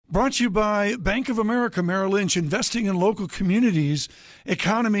Brought to you by Bank of America Merrill Lynch, investing in local communities,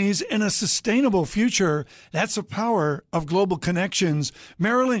 economies, and a sustainable future. That's the power of global connections.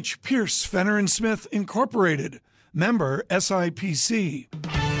 Merrill Lynch, Pierce, Fenner & Smith, Incorporated. Member SIPC.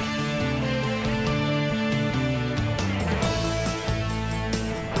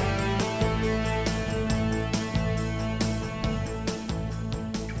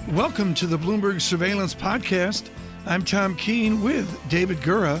 Welcome to the Bloomberg Surveillance Podcast. I'm Tom Keene with David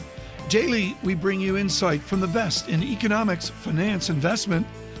Gura. Daily, we bring you insight from the best in economics, finance, investment,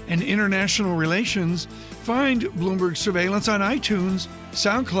 and international relations. Find Bloomberg Surveillance on iTunes,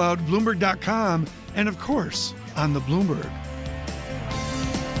 SoundCloud, Bloomberg.com, and of course, on the Bloomberg.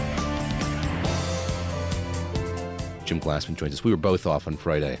 Jim Glassman joins us. We were both off on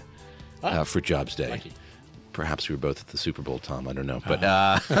Friday for Jobs Day. Lucky. Perhaps we were both at the Super Bowl, Tom. I don't know.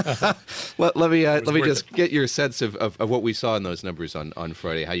 But let me just get your sense of what we saw in those numbers on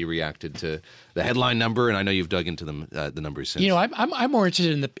Friday, how you reacted to the headline number, and I know you've dug into them, the numbers since. You know, I'm more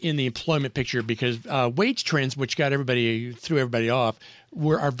interested in the employment picture because wage trends, which got threw everybody off,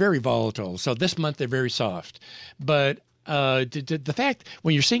 are very volatile. So this month they're very soft. But the fact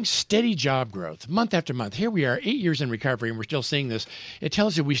when you're seeing steady job growth month after month, here we are 8 years in recovery and we're still seeing this, it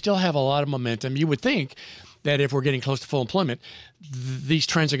tells you we still have a lot of momentum. You would think that if we're getting close to full employment, these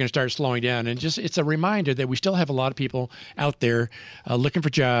trends are going to start slowing down. And just it's a reminder that we still have a lot of people out there looking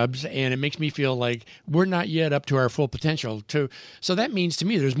for jobs, and it makes me feel like we're not yet up to our full potential. So that means to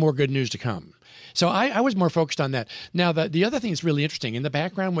me there's more good news to come. So I was more focused on that. Now, the other thing that's really interesting, in the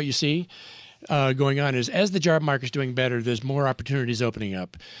background, what you see going on is as the job market's doing better, there's more opportunities opening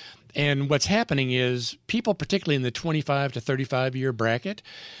up. And what's happening is people, particularly in the 25 to 35 year bracket,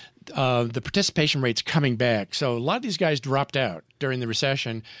 the participation rate's coming back. So a lot of these guys dropped out during the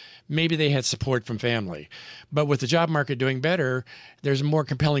recession. Maybe they had support from family. But with the job market doing better, there's a more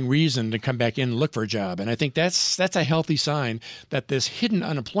compelling reason to come back in and look for a job. And I think that's a healthy sign that this hidden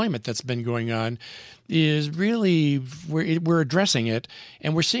unemployment that's been going on is really, we're addressing it,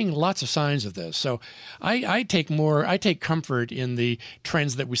 and we're seeing lots of signs of this. So I take comfort in the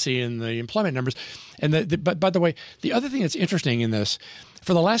trends that we see in the employment numbers. And but by the way, the other thing that's interesting in this,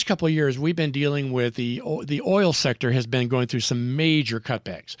 for the last couple of years, we've been dealing with the oil sector has been going through some major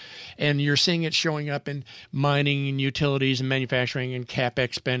cutbacks. And you're seeing it showing up in mining and utilities and manufacturing and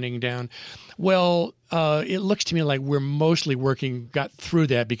CapEx spending down. Well, it looks to me like we're mostly got through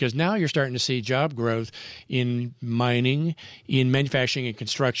that, because now you're starting to see job growth in mining, in manufacturing, and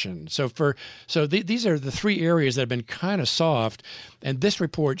construction. So these are the three areas that have been kind of soft. And this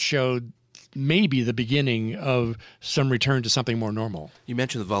report showed maybe the beginning of some return to something more normal. You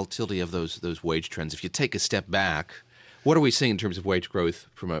mentioned the volatility of those wage trends. If you take a step back, what are we seeing in terms of wage growth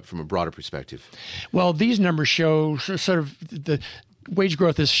from a broader perspective? Well, these numbers show sort of the wage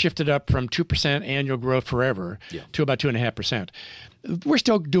growth has shifted up from 2% annual growth forever to about 2.5%. We're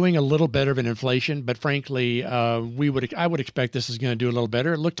still doing a little better than inflation, but frankly, I would expect this is going to do a little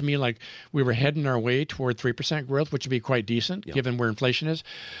better. It looked to me like we were heading our way toward 3% growth, which would be quite decent given where inflation is.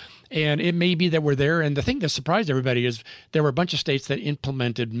 And it may be that we're there. And the thing that surprised everybody is there were a bunch of states that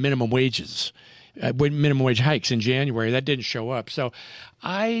implemented minimum wage hikes in January. That didn't show up. So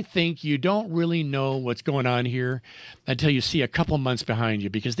I think you don't really know what's going on here until you see a couple months behind you,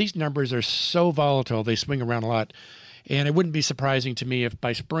 because these numbers are so volatile. They swing around a lot. And it wouldn't be surprising to me if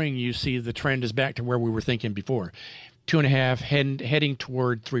by spring you see the trend is back to where we were thinking before, 2.5, heading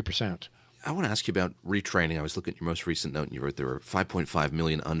toward 3%. I want to ask you about retraining. I was looking at your most recent note, and you wrote there were 5.5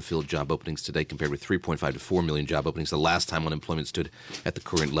 million unfilled job openings today compared with 3.5 to 4 million job openings the last time unemployment stood at the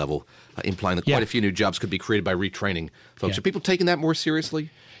current level, implying that quite a few new jobs could be created by retraining folks. Are people taking that more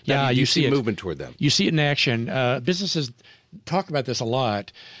seriously? Yeah, you see movement toward them. You see it in action. Businesses talk about this a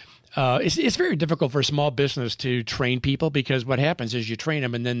lot. It's very difficult for a small business to train people, because what happens is you train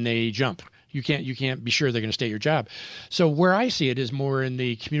them and then they jump. You can't be sure they're going to stay at your job. So where I see it is more in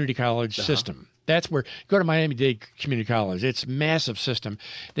the community college system. That's where, go to Miami-Dade Community College. It's a massive system.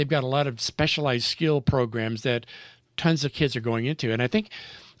 They've got a lot of specialized skill programs that tons of kids are going into. And I think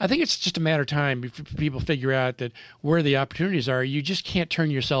it's just a matter of time before people figure out that where the opportunities are. You just can't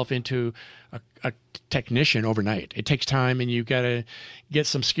turn yourself into a technician overnight. It takes time, and you've got to get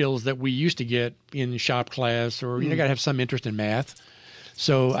some skills that we used to get in shop class, or you got to have some interest in math.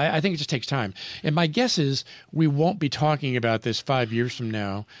 So I think it just takes time. And my guess is we won't be talking about this 5 years from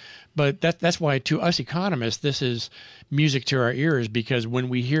now, But that's why, to us economists, this is music to our ears, because when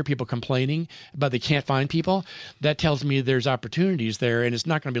we hear people complaining about they can't find people, that tells me there's opportunities there, and it's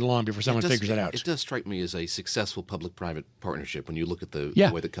not going to be long before someone figures it out. It does strike me as a successful public-private partnership when you look at the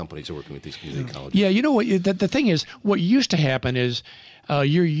way the companies are working with these community colleges. Yeah, you know what? The thing is, what used to happen is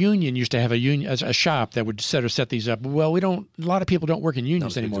your union used to have a shop that would set these up. Well, we don't. A lot of people don't work in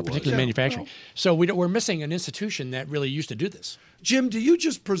unions anymore, particularly manufacturing. So we're missing an institution that really used to do this. Jim, do you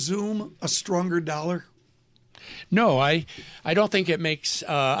just presume a stronger dollar? No, I don't think it makes.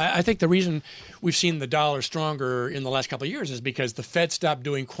 I think the reason we've seen the dollar stronger in the last couple of years is because the Fed stopped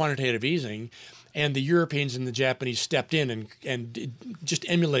doing quantitative easing, and the Europeans and the Japanese stepped in and just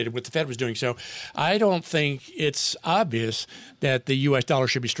emulated what the Fed was doing. So I don't think it's obvious that the U.S. dollar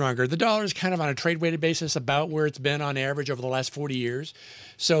should be stronger. The dollar is kind of on a trade-weighted basis about where it's been on average over the last 40 years.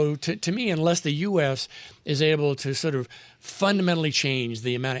 So to me, unless the U.S. is able to sort of fundamentally change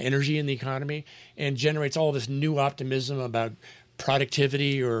the amount of energy in the economy and generates all this new optimism about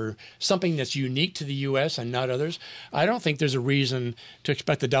productivity or something that's unique to the U.S. and not others, I don't think there's a reason to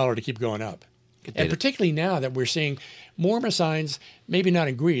expect the dollar to keep going up. And particularly now that we're seeing more and more signs, maybe not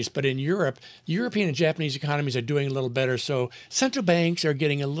in Greece, but in Europe, European and Japanese economies are doing a little better. So central banks are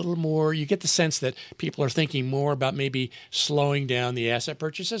getting a little more, you get the sense that people are thinking more about maybe slowing down the asset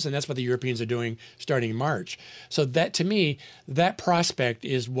purchases, and that's what the Europeans are doing starting in March. So that, to me, that prospect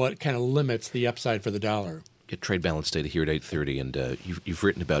is what kind of limits the upside for the dollar. Get trade balance data here at 8:30, and you've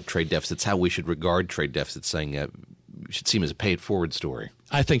written about trade deficits, how we should regard trade deficits, saying it should seem as a pay-it-forward story.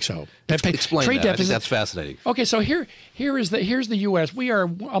 I think so. Explain trade that. deficit. I think that's fascinating. Okay, so here's the U.S. We are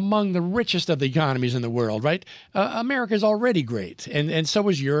among the richest of the economies in the world, right? America is already great, and so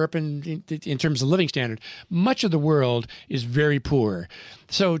is Europe in terms of living standard. Much of the world is very poor.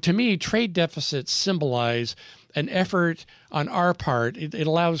 So to me, trade deficits symbolize an effort on our part. It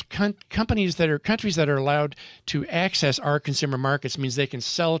allows countries that are allowed to access our consumer markets, means they can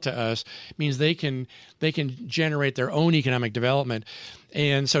sell to us, means they can generate their own economic development.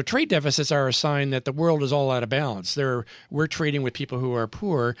 And so trade deficits are a sign that the world is all out of balance. We're trading with people who are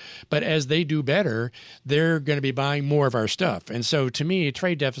poor, but as they do better, they're going to be buying more of our stuff. And so to me, a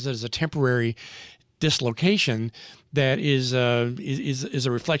trade deficit is a temporary dislocation that is a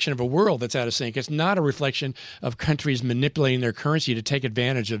reflection of a world that's out of sync. It's not a reflection of countries manipulating their currency to take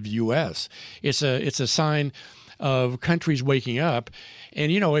advantage of the U.S. It's a sign of countries waking up.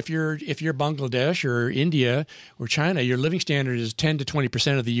 And if you're Bangladesh or India or China, your living standard is 10 to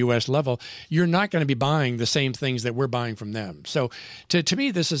 20% of the U.S. level. You're not going to be buying the same things that we're buying from them. So to me,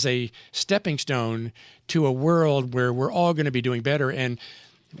 this is a stepping stone to a world where we're all going to be doing better. And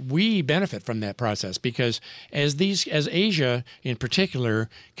we benefit from that process because as Asia in particular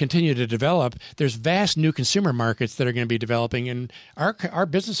continue to develop, there's vast new consumer markets that are going to be developing, and our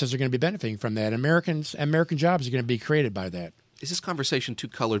businesses are going to be benefiting from that. American jobs are going to be created by that. Is this conversation too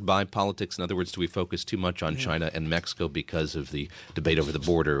colored by politics? In other words, do we focus too much on China and Mexico because of the debate over the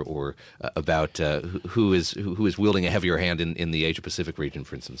border, or about who is wielding a heavier hand in the Asia-Pacific region,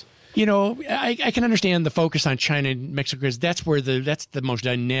 for instance? I can understand the focus on China and Mexico because that's the most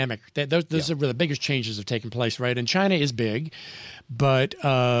dynamic. Those are where the biggest changes have taken place, right? And China is big, but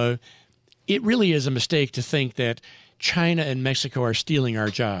it really is a mistake to think that China and Mexico are stealing our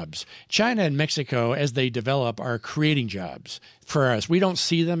jobs. China and Mexico, as they develop, are creating jobs for us. We don't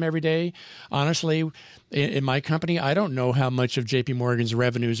see them every day. Honestly, in my company, I don't know how much of J.P. Morgan's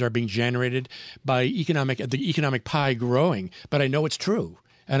revenues are being generated by the economic pie growing, but I know it's true.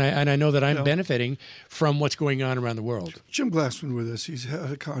 And I know that I'm benefiting from what's going on around the world. Jim Glassman with us. He's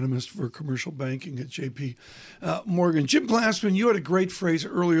head economist for commercial banking at J.P. Morgan. Jim Glassman, you had a great phrase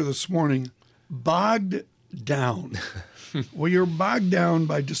earlier this morning, bogged down. Well, you're bogged down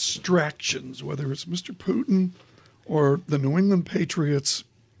by distractions, whether it's Mr. Putin or the New England Patriots.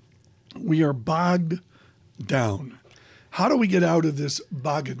 We are bogged down. How do we get out of this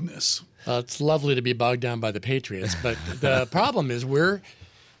boggedness? It's lovely to be bogged down by the Patriots, but the problem is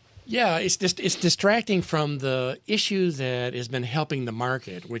it's distracting from the issue that has been helping the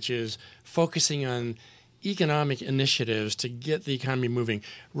market, which is focusing on economic initiatives to get the economy moving.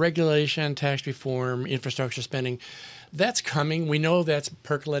 Regulation, tax reform, infrastructure spending, that's coming. We know that's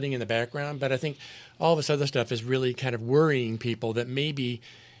percolating in the background, but I think all this other stuff is really kind of worrying people that maybe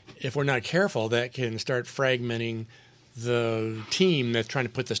if we're not careful, that can start fragmenting the team that's trying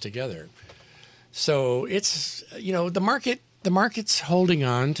to put this together. So it's, the market's holding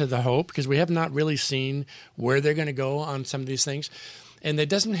on to the hope because we have not really seen where they're going to go on some of these things. And it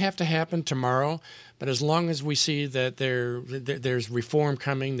doesn't have to happen tomorrow, but as long as we see that there's reform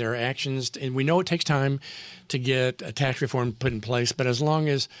coming, there are actions, and we know it takes time to get a tax reform put in place, but as long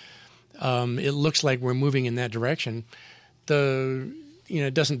as it looks like we're moving in that direction.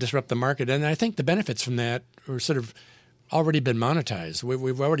 It doesn't disrupt the market, and I think the benefits from that are sort of already been monetized.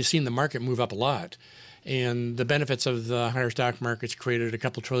 We've already seen the market move up a lot, and the benefits of the higher stock markets created a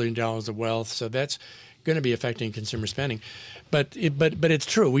couple $1 trillion of wealth. So that's going to be affecting consumer spending. But it's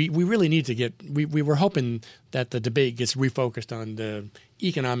true. We really need to get. We were hoping that the debate gets refocused on the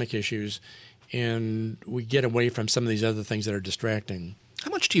economic issues, and we get away from some of these other things that are distracting.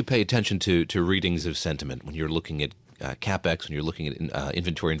 How much do you pay attention to readings of sentiment when you're looking at CapEx, when you're looking at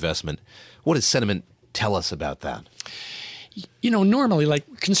inventory investment? What does sentiment tell us about that? Normally,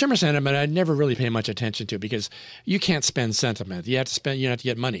 like consumer sentiment, I'd never really pay much attention to because you can't spend sentiment. You have to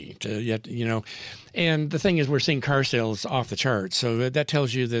get money And the thing is, we're seeing car sales off the charts, so that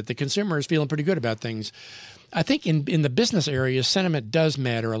tells you that the consumer is feeling pretty good about things. I think in the business area, sentiment does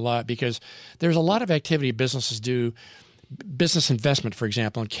matter a lot because there's a lot of activity businesses do. Business investment, for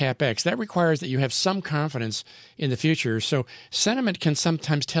example, in CapEx, that requires that you have some confidence in the future. So sentiment can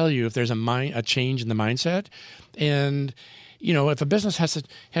sometimes tell you if there's a change in the mindset. And, if a business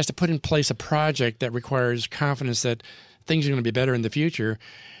has to put in place a project that requires confidence that things are going to be better in the future,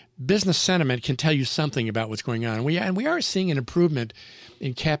 business sentiment can tell you something about what's going on. And we are seeing an improvement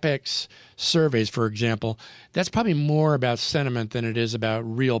in CapEx surveys, for example. That's probably more about sentiment than it is about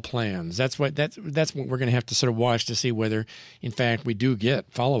real plans. That's what we're going to have to sort of watch to see whether, in fact, we do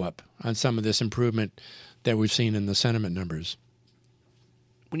get follow-up on some of this improvement that we've seen in the sentiment numbers.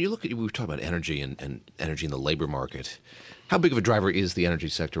 When you look at, we were talking about energy and energy in the labor market. How big of a driver is the energy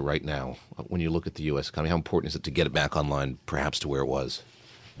sector right now when you look at the U.S. economy? How important is it to get it back online, perhaps to where it was?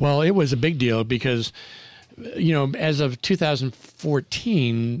 Well, it was a big deal because, as of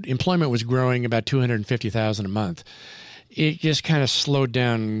 2014, employment was growing about 250,000 a month. It just kind of slowed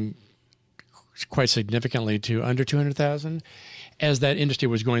down quite significantly to under 200,000 as that industry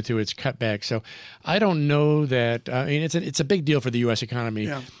was going through its cutback. So I don't know that. It's a big deal for the U.S. economy.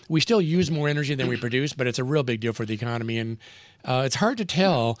 Yeah. We still use more energy than we produce, but it's a real big deal for the economy. And it's hard to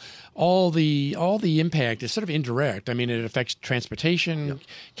tell. All the impact is sort of indirect. I mean, it affects transportation,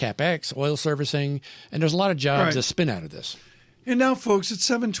 CapEx, oil servicing, and there's a lot of jobs that spin out of this. And now, folks, it's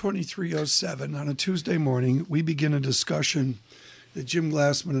 7:23:07 on a Tuesday morning. We begin a discussion that Jim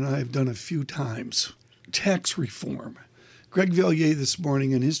Glassman and I have done a few times: tax reform. Greg Vallier this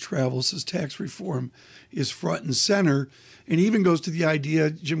morning in his travels says tax reform is front and center, and even goes to the idea,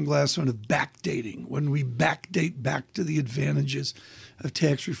 Jim Glassman, of backdating, when we backdate back to the advantages of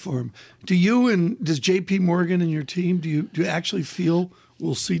tax reform. Do you and does J.P. Morgan and your team, do you actually feel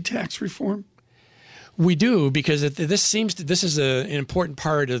we'll see tax reform? We do, because this is an important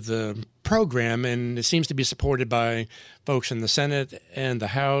part of the program, and it seems to be supported by folks in the Senate and the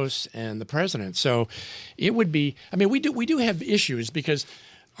House and the President. So it would be. I mean, we do have issues because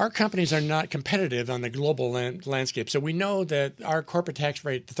our companies are not competitive on the global landscape. So we know that our corporate tax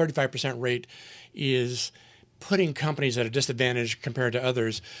rate, the 35% rate, is putting companies at a disadvantage compared to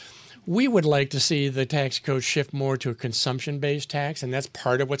others. We would like to see the tax code shift more to a consumption-based tax, and that's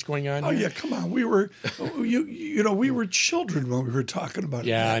part of what's going on here. Oh, yeah, come on. We were, we were children when we were talking about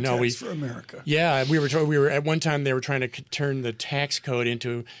tax for America. Yeah, we were at one time they were trying to turn the tax code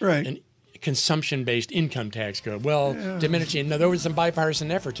into an consumption-based income tax code. Well, diminishing. No, there was some bipartisan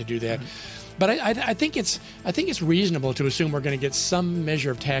effort to do that. But I think it's reasonable to assume we're going to get some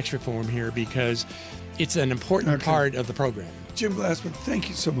measure of tax reform here because it's an important part of the program. Jim Glassman, thank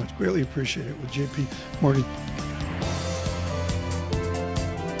you so much. Greatly appreciate it with J.P. Morgan.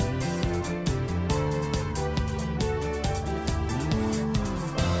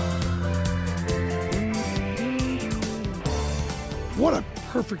 What a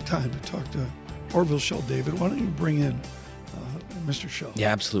perfect time to talk to Orville Schell. David, why don't you bring in Mr. Schell? Yeah,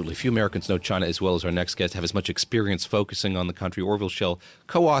 absolutely. Few Americans know China as well as our next guest have as much experience focusing on the country. Orville Schell,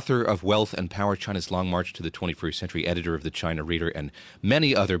 co-author of Wealth and Power, China's Long March to the 21st Century, editor of the China Reader, and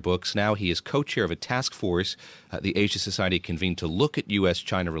many other books. Now he is co-chair of a task force the Asia Society convened to look at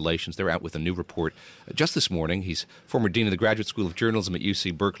U.S.-China relations. They're out with a new report just this morning. He's former dean of the Graduate School of Journalism at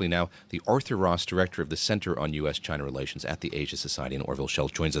UC Berkeley, now the Arthur Ross director of the Center on U.S.-China Relations at the Asia Society. And Orville Schell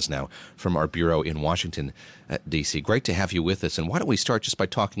joins us now from our bureau in Washington, D.C. Great to have you with us. And why don't we start just by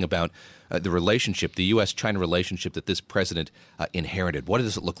talking about the relationship, the U.S.-China relationship that this president inherited. What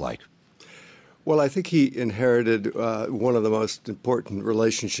does it look like? Well, I think he inherited one of the most important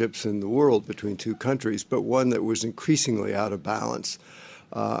relationships in the world between two countries, but one that was increasingly out of balance.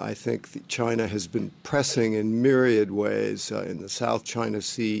 I think China has been pressing in myriad ways in the South China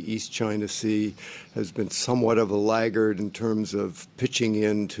Sea, East China Sea, has been somewhat of a laggard in terms of pitching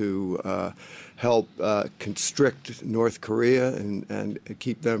in to help constrict North Korea and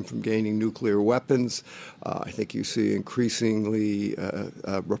keep them from gaining nuclear weapons. I think you see increasingly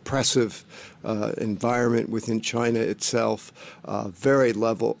repressive environment within China itself, very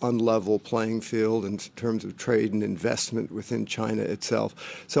unlevel playing field in terms of trade and investment within China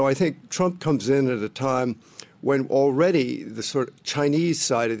itself. So I think Trump comes in at a time when already the sort of Chinese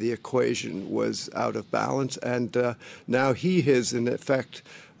side of the equation was out of balance, and now he has, in effect,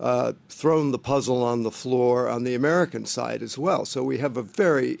 thrown the puzzle on the floor on the American side as well. So we have a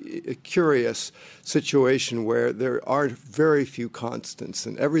very curious situation where there are very few constants,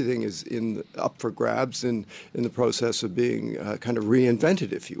 and everything is up for grabs in the process of being kind of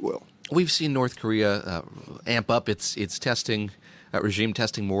reinvented, if you will. We've seen North Korea amp up its testing. Regime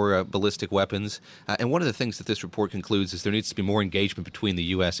testing more ballistic weapons. And one of the things that this report concludes is there needs to be more engagement between the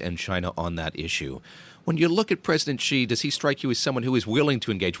U.S. and China on that issue. When you look at President Xi, does he strike you as someone who is willing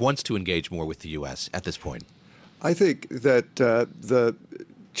to engage, wants to engage more with the U.S. at this point? I think that the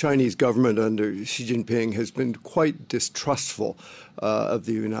Chinese government under Xi Jinping has been quite distrustful of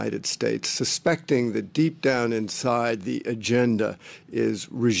the United States, suspecting that deep down inside the agenda is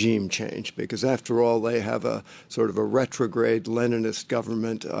regime change, because after all, they have a sort of a retrograde Leninist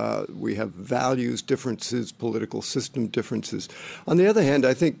government. We have values differences, political system differences. On the other hand,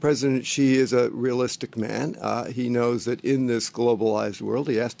 I think President Xi is a realistic man. He knows that in this globalized world,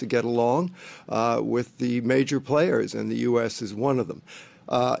 he has to get along with the major players, and the U.S. is one of them.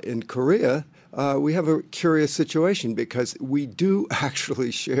 In Korea, we have a curious situation because we do actually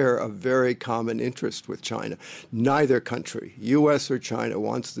share a very common interest with China. Neither country, U.S. or China,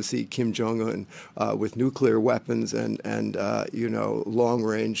 wants to see Kim Jong-un with nuclear weapons and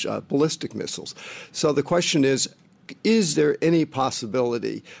long-range ballistic missiles. So the question is there any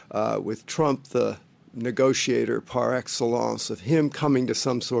possibility with Trump, the negotiator par excellence, of him coming to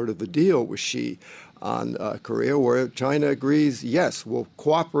some sort of a deal with Xi on Korea, where China agrees, yes, we'll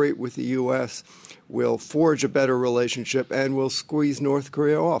cooperate with the U.S., we'll forge a better relationship, and we'll squeeze North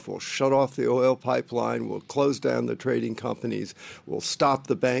Korea off. We'll shut off the oil pipeline, we'll close down the trading companies, we'll stop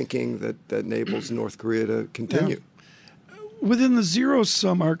the banking that enables North Korea to continue. Yeah. Within the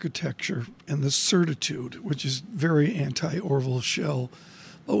zero-sum architecture and the certitude, which is very anti-Orville Schell,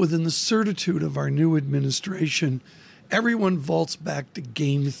 but within the certitude of our new administration, everyone vaults back to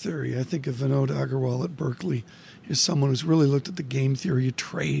game theory. I think of Vinod Agarwal at Berkeley as someone who's really looked at the game theory of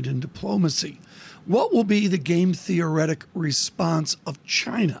trade and diplomacy. What will be the game theoretic response of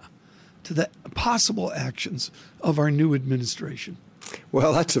China to the possible actions of our new administration?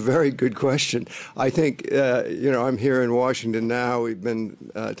 Well, that's a very good question. I think, I'm here in Washington now. We've been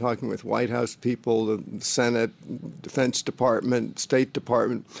talking with White House people, the Senate, Defense Department, State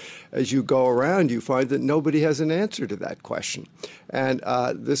Department. As you go around, you find that nobody has an answer to that question. And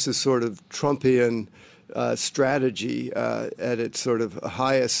this is sort of Trumpian strategy at its sort of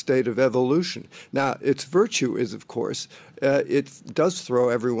highest state of evolution. Now, its virtue is, of course, it does throw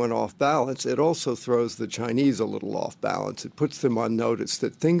everyone off balance. It also throws the Chinese a little off balance. It puts them on notice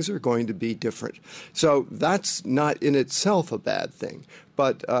that things are going to be different. So that's not in itself a bad thing.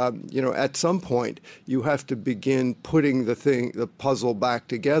 But, at some point, you have to begin putting the puzzle back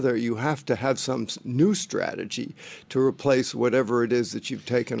together. You have to have some new strategy to replace whatever it is that you've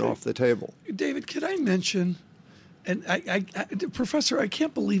taken off the table. David, could I mention, and Professor, I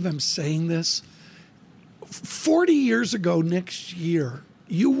can't believe I'm saying this. 40 years ago next year,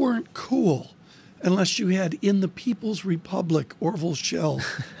 you weren't cool unless you had In the People's Republic, Orville Schell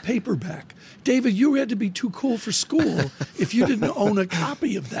paperback. David, you had to be too cool for school if you didn't own a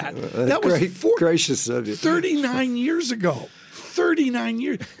copy of that. That was gracious of you. 39 years ago. 39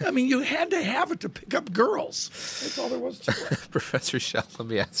 years. I mean, you had to have it to pick up girls. That's all there was to it. Professor Schell, let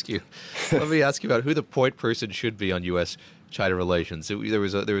me ask you about who the point person should be on U.S.-China relations. There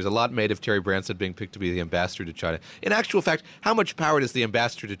was a lot made of Terry Branstad being picked to be the ambassador to China. In actual fact, how much power does the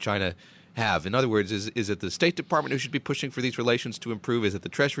ambassador to China have? In other words, is it the State Department who should be pushing for these relations to improve? Is it the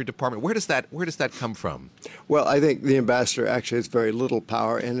Treasury Department? Where does that come from? Well, I think the ambassador actually has very little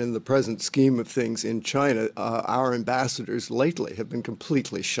power, and in the present scheme of things in China, our ambassadors lately have been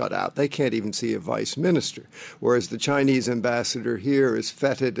completely shut out. They can't even see a vice minister, whereas the Chinese ambassador here is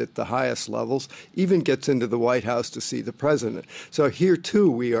feted at the highest levels, even gets into the White House to see the president. So here,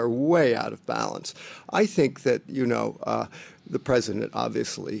 too, we are way out of balance. I think that, the president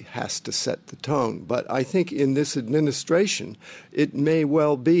obviously has to set the tone. But I think in this administration, it may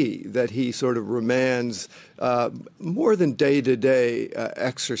well be that he sort of remands more than day-to-day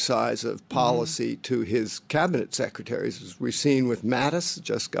exercise of policy to his cabinet secretaries, as we've seen with Mattis,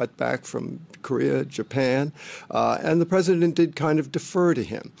 just got back from Korea, Japan, and the president did kind of defer to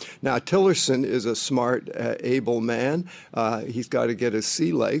him. Now, Tillerson is a smart, able man. He's got to get his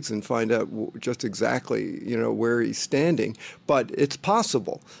sea legs and find out just exactly, where he's standing. But it's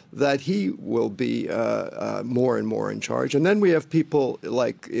possible that he will be more and more in charge. And then we have people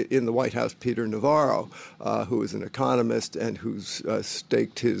like in the White House, Peter Navarro, who is an economist and who's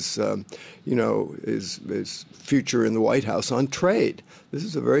staked his, his future in the White House on trade. This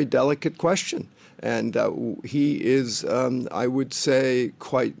is a very delicate question. And he is, I would say,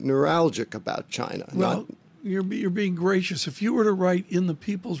 quite neuralgic about China. Well, you're being gracious. If you were to write in the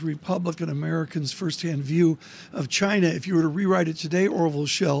People's Republic an American's firsthand view of China, if you were to rewrite it today, Orville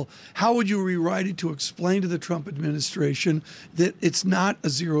Schell, how would you rewrite it to explain to the Trump administration that it's not a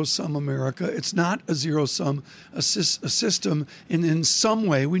zero-sum America, it's not a zero-sum system, and in some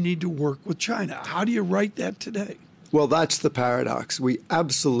way we need to work with China? How do you write that today? Well, that's the paradox. We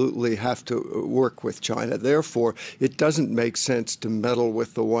absolutely have to work with China. Therefore, it doesn't make sense to meddle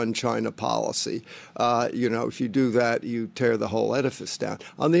with the one China policy. If you do that, you tear the whole edifice down.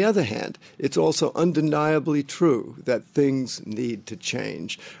 On the other hand, it's also undeniably true that things need to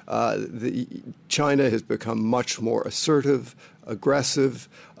change. China has become much more assertive, aggressive,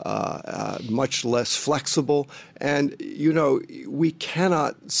 much less flexible. And, we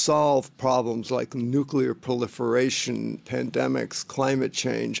cannot solve problems like nuclear proliferation, pandemics, climate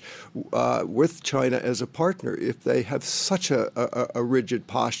change with China as a partner if they have such a rigid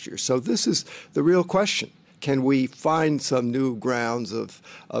posture. So this is the real question. Can we find some new grounds of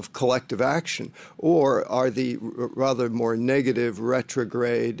collective action, or are the rather more negative,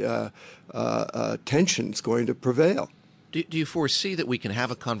 retrograde tensions going to prevail? Do you foresee that we can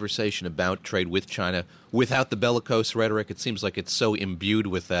have a conversation about trade with China without the bellicose rhetoric? It seems like it's so imbued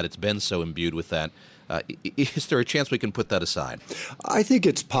with that. It's been so imbued with that. Is there a chance we can put that aside? I think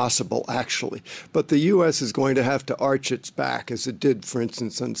it's possible, actually. But the U.S. is going to have to arch its back, as it did, for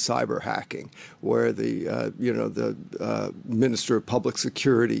instance, on cyber hacking, where the Minister of Public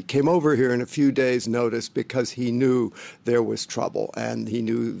Security came over here in a few days' notice because he knew there was trouble, and he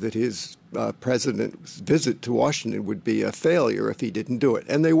knew that his president's visit to Washington would be a failure if he didn't do it.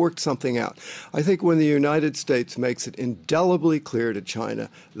 And they worked something out. I think when the United States makes it indelibly clear to China,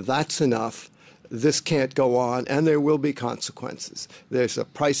 that's enough. This can't go on, and there will be consequences. There's a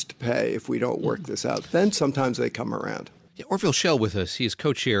price to pay if we don't work this out. Then sometimes they come around. Yeah, Orville Schell with us. He is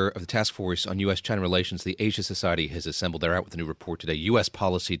co-chair of the Task Force on U.S.-China Relations. The Asia Society has assembled. They're out with a new report today, U.S.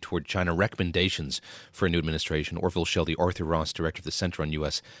 Policy Toward China, Recommendations for a New Administration. Orville Schell, the Arthur Ross Director of the Center on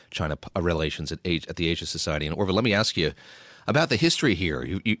U.S.-China Relations at the Asia Society. And Orville, let me ask you about the history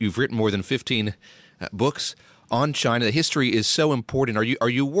here. You've written more than 15 books on China. The history is so important. Are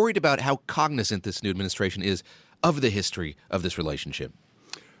you worried about how cognizant this new administration is of the history of this relationship?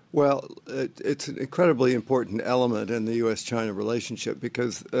 Well, it's an incredibly important element in the U.S.-China relationship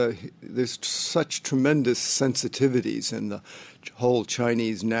because there's such tremendous sensitivities in the whole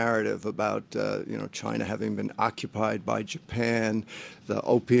Chinese narrative about China having been occupied by Japan, the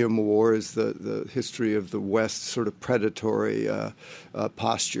Opium Wars, the history of the West, sort of predatory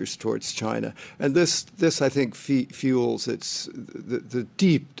postures towards China, and this I think fuels the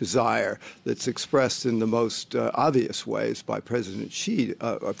deep desire that's expressed in the most obvious ways by President Xi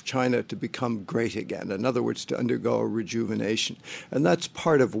of China to become great again. In other words, to undergo a rejuvenation, and that's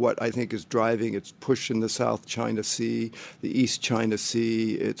part of what I think is driving its push in the South China Sea, the East China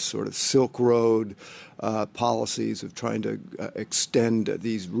Sea, its sort of Silk Road policies of trying to extend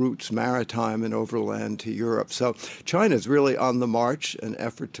these routes, maritime and overland, to Europe. So China is really on the march, an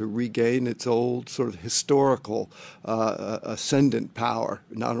effort to regain its old sort of historical ascendant power,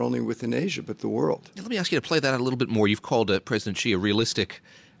 not only within Asia, but the world. Let me ask you to play that out a little bit more. You've called President Xi a realistic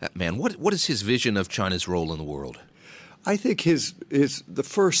man. What is his vision of China's role in the world? I think the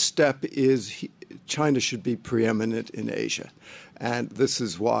first step is China should be preeminent in Asia. And this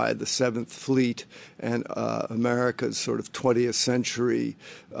is why the Seventh Fleet and America's sort of 20th century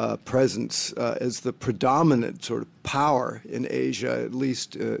presence as the predominant sort of power in Asia, at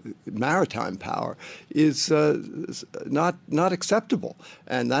least maritime power, is not acceptable.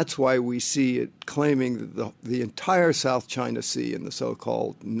 And that's why we see it claiming the entire South China Sea and the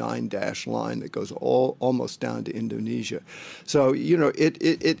so-called 9-dash line that goes almost down to Indonesia. So,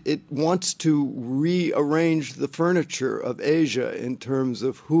 it wants to rearrange the furniture of Asia in terms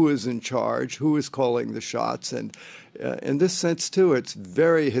of who is in charge, who is calling the shots, and in this sense, too, it's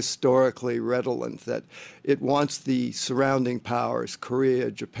very historically redolent that it wants the surrounding powers,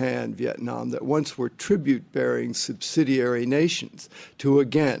 Korea, Japan, Vietnam, that once were tribute-bearing subsidiary nations, to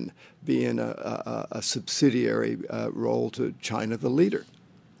again be in a subsidiary role to China, the leader.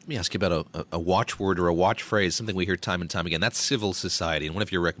 Let me ask you about a watchword or a watch phrase, something we hear time and time again. That's civil society. And one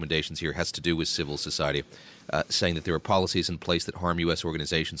of your recommendations here has to do with civil society, saying that there are policies in place that harm U.S.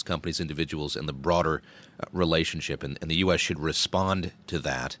 organizations, companies, individuals, and the broader relationship. And the U.S. should respond to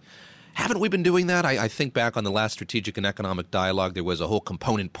that. Haven't we been doing that? I think back on the last strategic and economic dialogue, there was a whole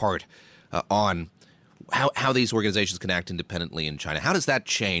component part on how these organizations can act independently in China. How does that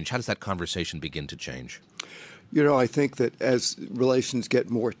change? How does that conversation begin to change? You know, I think that as relations get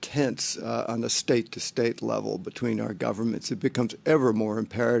more tense on a state-to-state level between our governments, it becomes ever more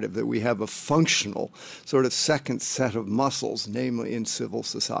imperative that we have a functional sort of second set of muscles, namely in civil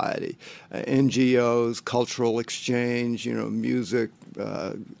society. NGOs, cultural exchange, music,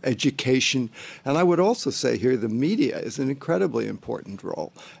 education. And I would also say here the media is an incredibly important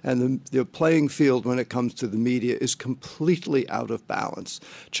role. And the playing field when it comes to the media is completely out of balance.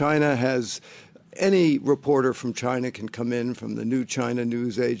 China has... Any reporter from China can come in, from the New China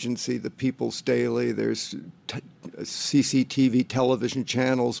News Agency, the People's Daily. There's CCTV television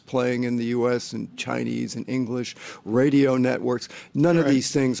channels playing in the U.S. in Chinese and English, radio networks. None of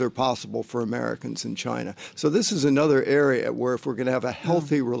these things are possible for Americans in China. So this is another area where if we're going to have a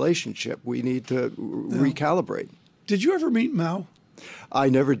healthy relationship, we need to recalibrate. Did you ever meet Mao? I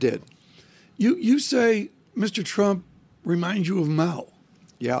never did. You say Mr. Trump reminds you of Mao.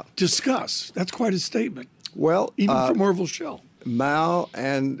 Yeah. Discuss. That's quite a statement. Well, even from Orville Schell. Mao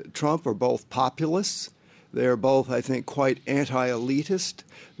and Trump are both populists. They're both, I think, quite anti-elitist.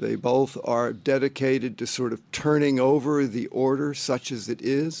 They both are dedicated to sort of turning over the order such as it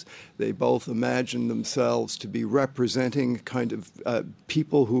is. They both imagine themselves to be representing kind of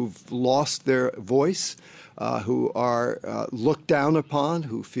people who've lost their voice, who are looked down upon,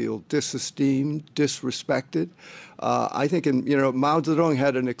 who feel disesteemed, disrespected. I think, Mao Zedong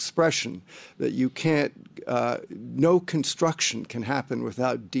had an expression that you can't, no construction can happen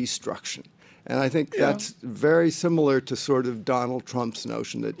without destruction. And I think that's very similar to sort of Donald Trump's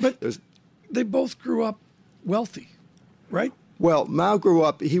notion that. But they both grew up wealthy, right? Well, Mao grew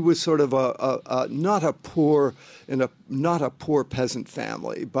up. He was sort of not a poor peasant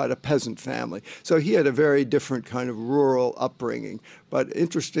family, but a peasant family. So he had a very different kind of rural upbringing. But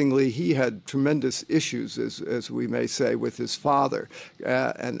interestingly, he had tremendous issues, as we may say, with his father,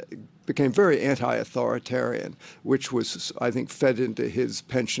 and became very anti-authoritarian, which was, I think, fed into his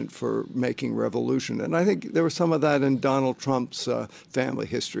penchant for making revolution. And I think there was some of that in Donald Trump's family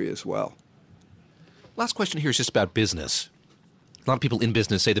history as well. Last question here is just about business. A lot of people in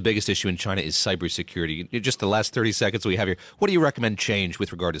business say the biggest issue in China is cybersecurity. Just the last 30 seconds we have here, what do you recommend change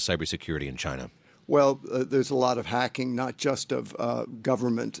with regard to cybersecurity in China? Well, there's a lot of hacking, not just of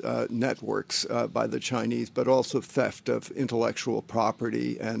government networks by the Chinese, but also theft of intellectual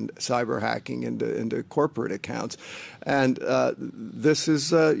property and cyber hacking into corporate accounts. And this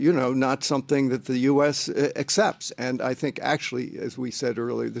is, not something that the U.S. accepts. And I think actually, as we said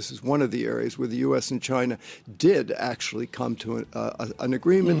earlier, this is one of the areas where the U.S. and China did actually come to an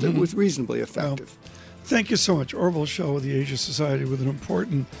agreement that was reasonably effective. Well, thank you so much. Orville Schell with the Asia Society with an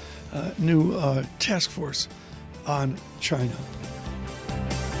important new task force on China.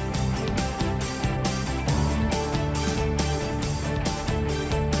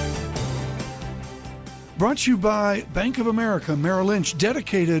 Brought to you by Bank of America Merrill Lynch,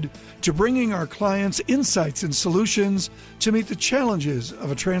 dedicated to bringing our clients insights and solutions to meet the challenges of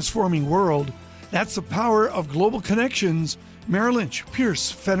a transforming world. That's the power of global connections. Merrill Lynch,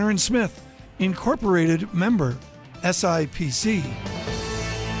 Pierce, Fenner & Smith, Incorporated, member SIPC.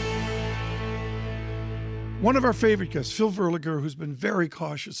 One of our favorite guests, Phil Verliger, who's been very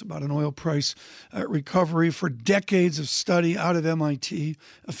cautious about an oil price recovery for decades of study out of MIT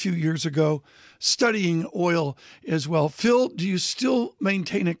a few years ago, studying oil as well. Phil, do you still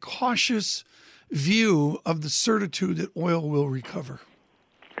maintain a cautious view of the certitude that oil will recover?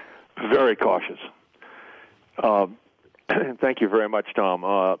 Very cautious. Thank you very much, Tom.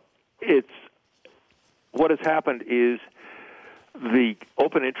 What has happened is the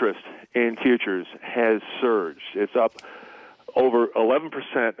open interest in futures has surged. It's up over 11%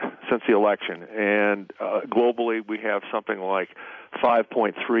 since the election, and globally we have something like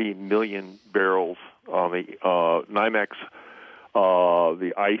 5.3 million barrels on the NYMEX,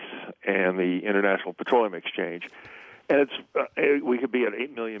 the ICE, and the International Petroleum Exchange, and we could be at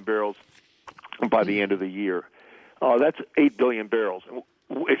 8 million barrels by the end of the year. That's 8 billion barrels.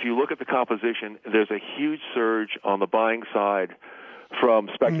 if you look at the composition, there's a huge surge on the buying side from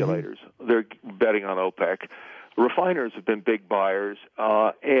speculators. Mm-hmm. They're betting on OPEC. Refiners have been big buyers,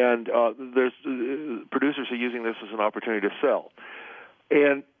 and there's producers are using this as an opportunity to sell.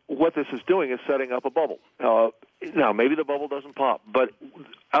 And what this is doing is setting up a bubble. Now, maybe the bubble doesn't pop, but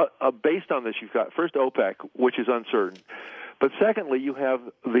based on this, you've got first OPEC, which is uncertain. But secondly, you have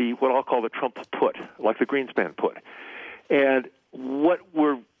what I'll call the Trump put, like the Greenspan put. And what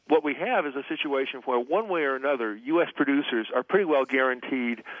we have is a situation where one way or another, U.S. producers are pretty well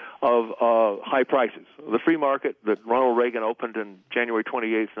guaranteed of high prices. The free market that Ronald Reagan opened in January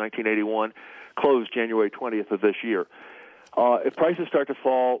 28th, 1981, closed January 20th of this year. If prices start to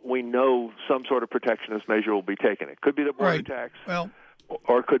fall, we know some sort of protectionist measure will be taken. It could be the border tax. Well,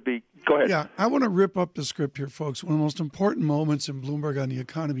 or it could be, go ahead. Yeah, I want to rip up the script here, folks. One of the most important moments in Bloomberg on the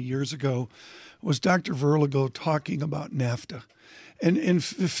economy years ago was Dr. Verligo talking about NAFTA. And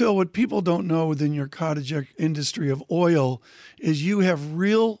Phil, what people don't know within your cottage industry of oil is you have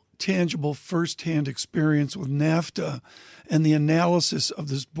real, tangible, firsthand experience with NAFTA and the analysis of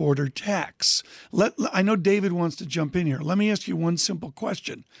this border tax. I know David wants to jump in here. Let me ask you one simple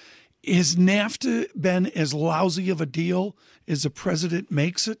question. Has NAFTA been as lousy of a deal as the president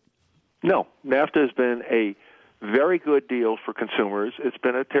makes it? No. NAFTA has been a very good deal for consumers. It's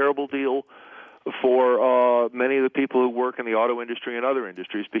been a terrible deal for many of the people who work in the auto industry and other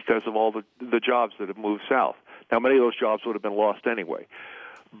industries because of all the jobs that have moved south. Now, many of those jobs would have been lost anyway.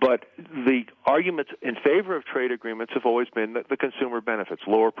 But the arguments in favor of trade agreements have always been that the consumer benefits,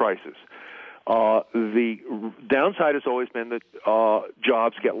 lower prices. The downside has always been that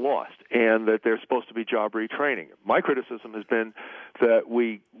jobs get lost and that there's supposed to be job retraining. My criticism has been that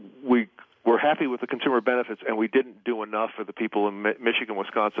we're happy with the consumer benefits and we didn't do enough for the people in Michigan,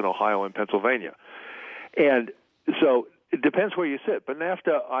 Wisconsin, Ohio, and Pennsylvania. And so it depends where you sit. But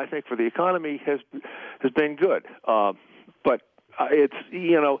NAFTA, I think, for the economy has been good. But it's,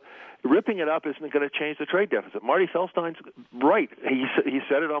 ripping it up isn't going to change the trade deficit. Marty Feldstein's right. He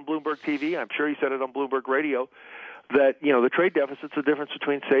said it on Bloomberg TV. I'm sure he said it on Bloomberg Radio that, the trade deficit's the difference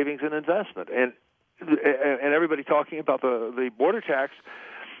between savings and investment. And everybody talking about the border tax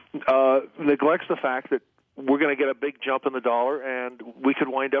neglects the fact that we're going to get a big jump in the dollar, and we could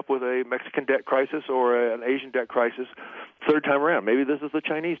wind up with a Mexican debt crisis or an Asian debt crisis third time around. Maybe this is the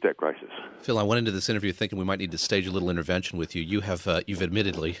Chinese debt crisis. Phil, I went into this interview thinking we might need to stage a little intervention with you. You've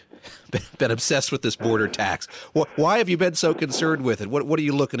admittedly been obsessed with this border tax. Why have you been so concerned with it? What are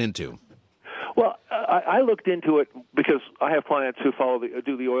you looking into? Well, I looked into it because I have clients who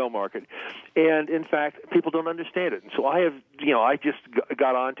do the oil market, and in fact, people don't understand it. And so I just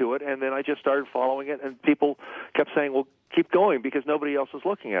got onto it, and then I just started following it, and people kept saying, "Well, keep going," because nobody else is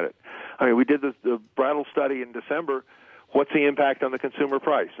looking at it. I mean, we did the Brattle study in December. What's the impact on the consumer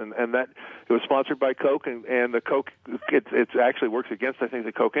price? And that it was sponsored by Coke, and the Coke it actually works against, I think,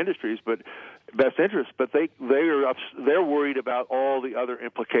 the Coke Industries, but best interest. But they're worried about all the other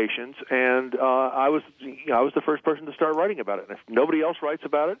implications. And I was the first person to start writing about it. And if nobody else writes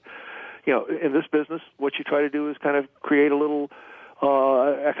about it, in this business, what you try to do is kind of create a little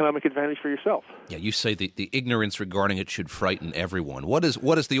economic advantage for yourself. Yeah, you say the ignorance regarding it should frighten everyone. What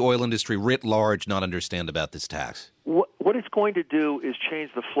does the oil industry writ large not understand about this tax? What it's going to do is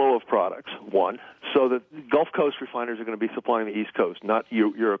change the flow of products, one, so that Gulf Coast refiners are going to be supplying the East Coast, not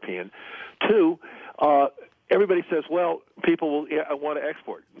European. Two, everybody says, well, people will want to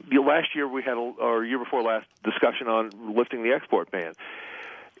export. Last year we had, or year before last, discussion on lifting the export ban.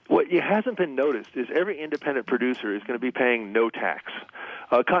 What hasn't been noticed is every independent producer is going to be paying no tax.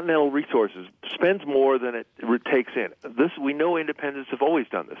 Continental Resources spends more than it takes in. We know independents have always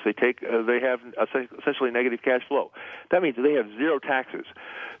done this. They have essentially negative cash flow. That means they have zero taxes.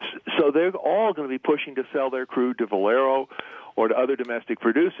 So they're all going to be pushing to sell their crude to Valero or to other domestic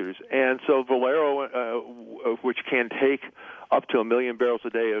producers. And so Valero, which can take up to 1 million barrels a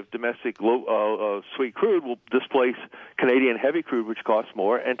day of domestic sweet crude, will displace Canadian heavy crude, which costs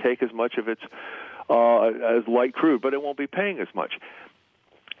more, and take as much of its as light crude, but it won't be paying as much.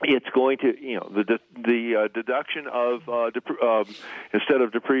 It's going to, the deduction of instead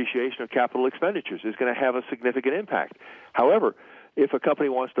of depreciation of capital expenditures is going to have a significant impact. However, if a company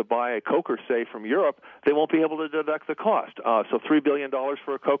wants to buy a coker, say, from Europe, they won't be able to deduct the cost. So $3 billion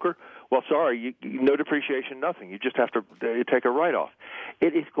for a coker, well, sorry, no depreciation, nothing. You just have to take a write-off.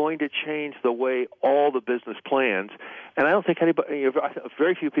 It is going to change the way all the business plans, and I don't think anybody,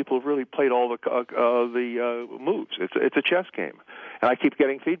 very few people have really played all the moves. It's a chess game. And I keep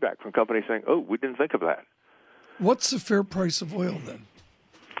getting feedback from companies saying, oh, we didn't think of that. What's the fair price of oil then?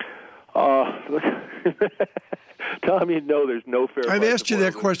 Tom, there's no fair price. I've asked you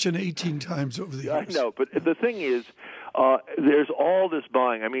that question 18 times over the years. I know, but the thing is, there's all this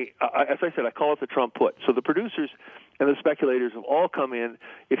buying. I mean, as I said, I call it the Trump put. So the producers and the speculators have all come in.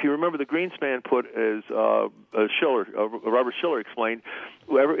 If you remember, the Greenspan put, as Robert Schiller explained,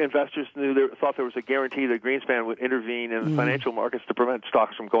 whoever investors thought there was a guarantee that Greenspan would intervene in the financial markets to prevent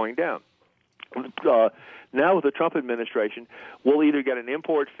stocks from going down. Now with the Trump administration, we'll either get an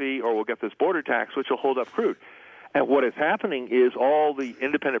import fee or we'll get this border tax, which will hold up crude. And what is happening is all the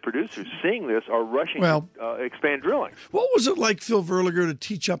independent producers seeing this are rushing to expand drilling. What was it like, Phil Verliger, to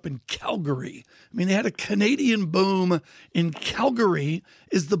teach up in Calgary? I mean, they had a Canadian boom in Calgary.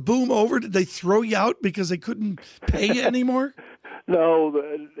 Is the boom over? Did they throw you out because they couldn't pay you anymore? No,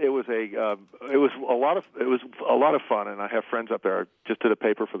 it was a lot of fun, and I have friends up there. I just did a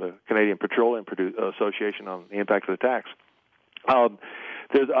paper for the Canadian Petroleum Association on the impact of the tax.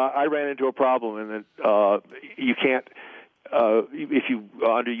 I ran into a problem in that you can't, if you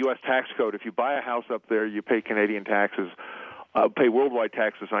under U.S. tax code, if you buy a house up there, you pay Canadian taxes, pay worldwide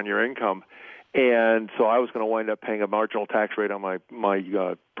taxes on your income, and so I was going to wind up paying a marginal tax rate on my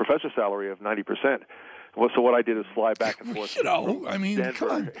professor's salary of 90%. Well, so what I did is fly back and forth. I mean, Denver.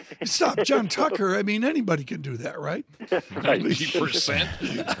 Come on, stop, John Tucker. I mean, anybody can do that, right?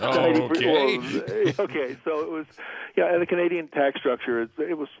 90%. Okay. Okay. So it was, and the Canadian tax structure,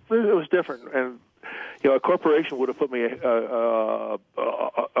 it was different, and a corporation would have put me a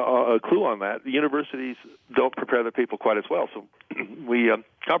clue on that. The universities don't prepare their people quite as well, so we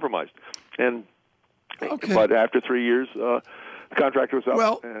compromised. And but after 3 years. The contract was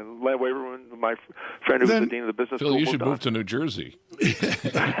up, and Len Waverman, my friend who was the dean of the business school, Phil, you should move to New Jersey.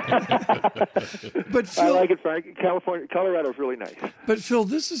 But Phil, I like it, Frank. Colorado is really nice. But Phil,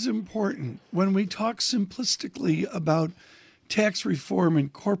 this is important. When we talk simplistically about tax reform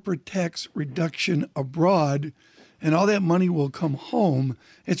and corporate tax reduction abroad, and all that money will come home,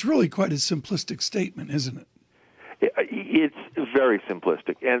 it's really quite a simplistic statement, isn't it? It's very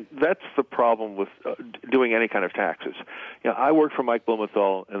simplistic, and that's the problem with doing any kind of taxes. I worked for Mike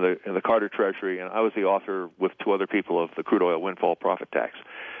Blumenthal in the Carter Treasury, and I was the author with two other people of the crude oil windfall profit tax.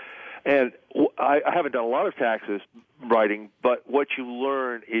 And I haven't done a lot of taxes writing, but what you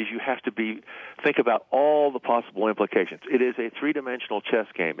learn is you have to think about all the possible implications. It is a three-dimensional chess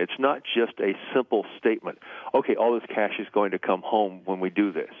game. It's not just a simple statement, okay, all this cash is going to come home when we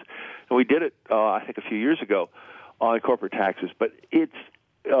do this. And we did it, I think, a few years ago on corporate taxes, but it's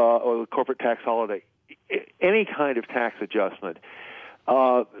or the corporate tax holiday. Any kind of tax adjustment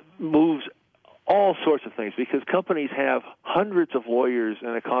moves all sorts of things because companies have hundreds of lawyers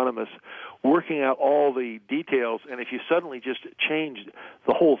and economists working out all the details, and if you suddenly just change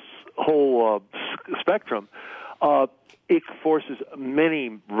the whole spectrum, it forces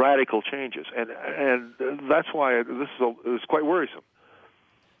many radical changes, and that's why this is quite worrisome.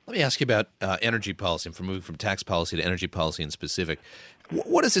 Let me ask you about energy policy, and moving from tax policy to energy policy in specific.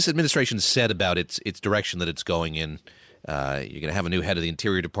 What has this administration said about its direction that it's going in? You're going to have a new head of the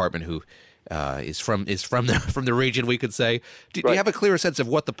Interior Department who is from the region, we could say. Do you have a clearer sense of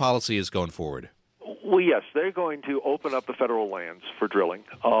what the policy is going forward? Well, yes, they're going to open up the federal lands for drilling.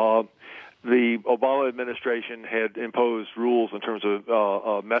 The Obama administration had imposed rules in terms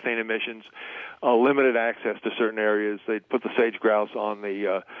of methane emissions, limited access to certain areas. They put the sage grouse on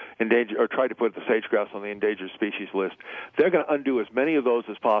the tried to put the sage grouse on the endangered species list. They're going to undo as many of those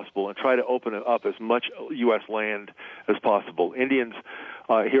as possible and try to open up as much U.S. land as possible. Indians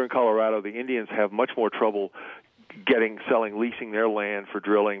here in Colorado, the Indians have much more trouble leasing their land for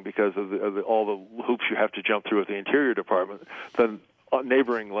drilling because of all the hoops you have to jump through at the Interior Department than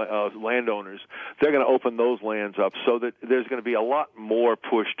neighboring landowners. They're going to open those lands up so that there's going to be a lot more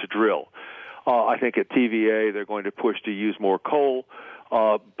push to drill. I think at TVA they're going to push to use more coal,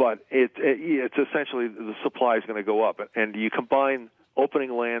 but it's essentially the supply is going to go up. And you combine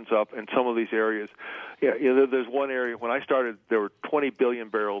opening lands up in some of these areas. There's one area, when I started, there were 20 billion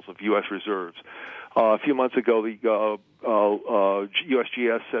barrels of U.S. reserves. A few months ago, the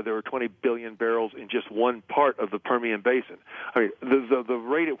USGS said there were 20 billion barrels in just one part of the Permian Basin. I mean, the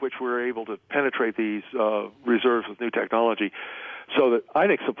rate at which we're able to penetrate these reserves with new technology, so that I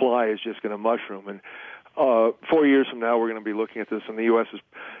think supply is just going to mushroom. And 4 years from now, we're going to be looking at this, and the U.S. is,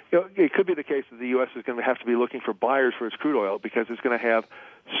 it could be the case that the U.S. is going to have to be looking for buyers for its crude oil because it's going to have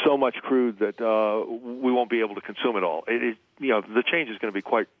so much crude that we won't be able to consume it all. The change is going to be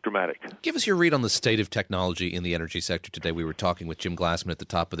quite dramatic. Give us your read on the state of technology in the energy sector today. We were talking with Jim Glassman at the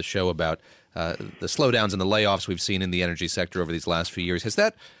top of the show about the slowdowns and the layoffs we've seen in the energy sector over these last few years. Has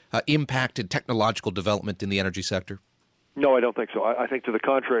that impacted technological development in the energy sector? No, I don't think so. I think to the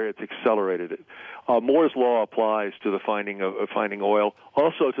contrary, it's accelerated it. Moore's law applies to the finding oil,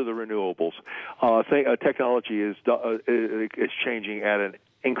 also to the renewables. Technology is changing at an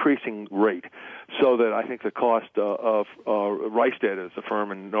increasing rate, so that I think the cost of Rystad is a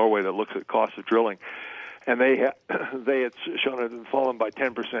firm in Norway that looks at cost of drilling, and they had shown it had fallen by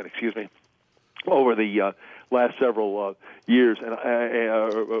 10%. Excuse me. Over the last several years, and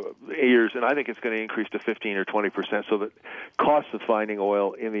I think it's going to increase to 15 or 20%. So that costs of finding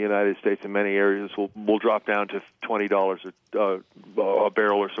oil in the United States in many areas will drop down to $20 a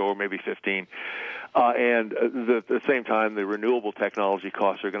barrel or so, or maybe 15. And at the same time, the renewable technology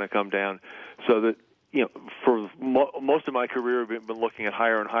costs are going to come down, so that for most of my career, I've been looking at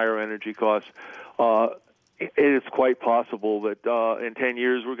higher and higher energy costs. It is quite possible that in 10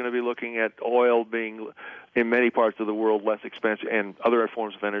 years we're going to be looking at oil being, in many parts of the world, less expensive, and other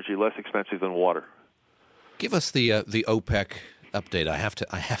forms of energy less expensive than water. Give us the OPEC update. I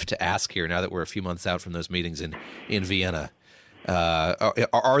have to ask here, now that we're a few months out from those meetings in Vienna.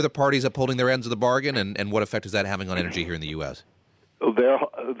 Are the parties upholding their ends of the bargain, and what effect is that having on energy here in the U.S.? They're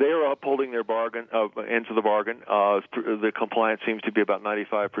upholding their ends of the bargain. The compliance seems to be about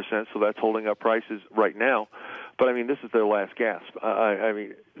 95%, so that's holding up prices right now. But I mean, this is their last gasp. They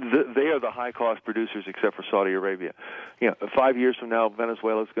are the high-cost producers, except for Saudi Arabia. 5 years from now,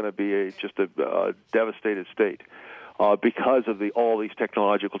 Venezuela is going to be just a devastated state because of all these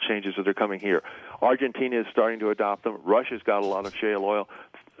technological changes that are coming here. Argentina is starting to adopt them. Russia's got a lot of shale oil.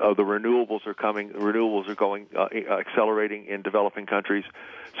 The renewables are coming. The renewables are going accelerating in developing countries.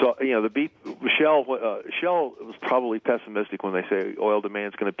 So Schell was probably pessimistic when they say oil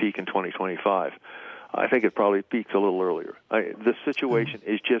demand is going to peak in 2025. I think it probably peaks a little earlier. The situation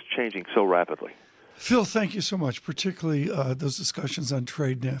is just changing so rapidly. Phil, thank you so much, particularly those discussions on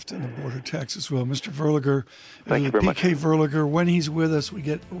trade, NAFTA, and the border tax as well. Mr. Verliger, thank you very much. PK Verliger, when he's with us, we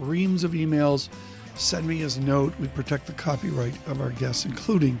get reams of emails. Send me his note. We protect the copyright of our guests,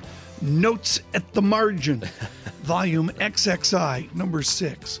 including Notes at the Margin, Volume XXI, number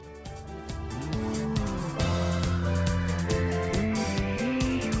 6.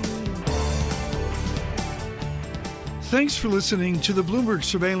 Thanks for listening to the Bloomberg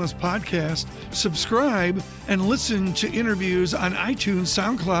Surveillance Podcast. Subscribe and listen to interviews on iTunes,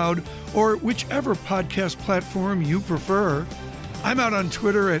 SoundCloud, or whichever podcast platform you prefer. I'm out on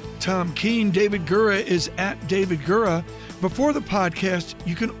Twitter at Tom Keene. David Gura is at David Gura. Before the podcast,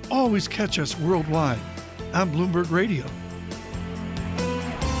 you can always catch us worldwide on Bloomberg Radio.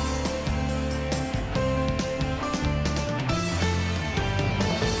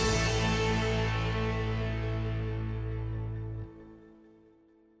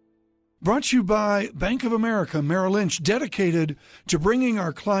 Brought to you by Bank of America Merrill Lynch, dedicated to bringing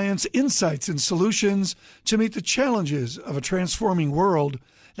our clients insights and solutions to meet the challenges of a transforming world.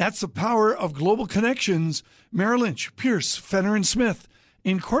 That's the power of global connections. Merrill Lynch, Pierce, Fenner & Smith,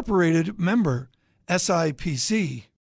 Incorporated, member, SIPC.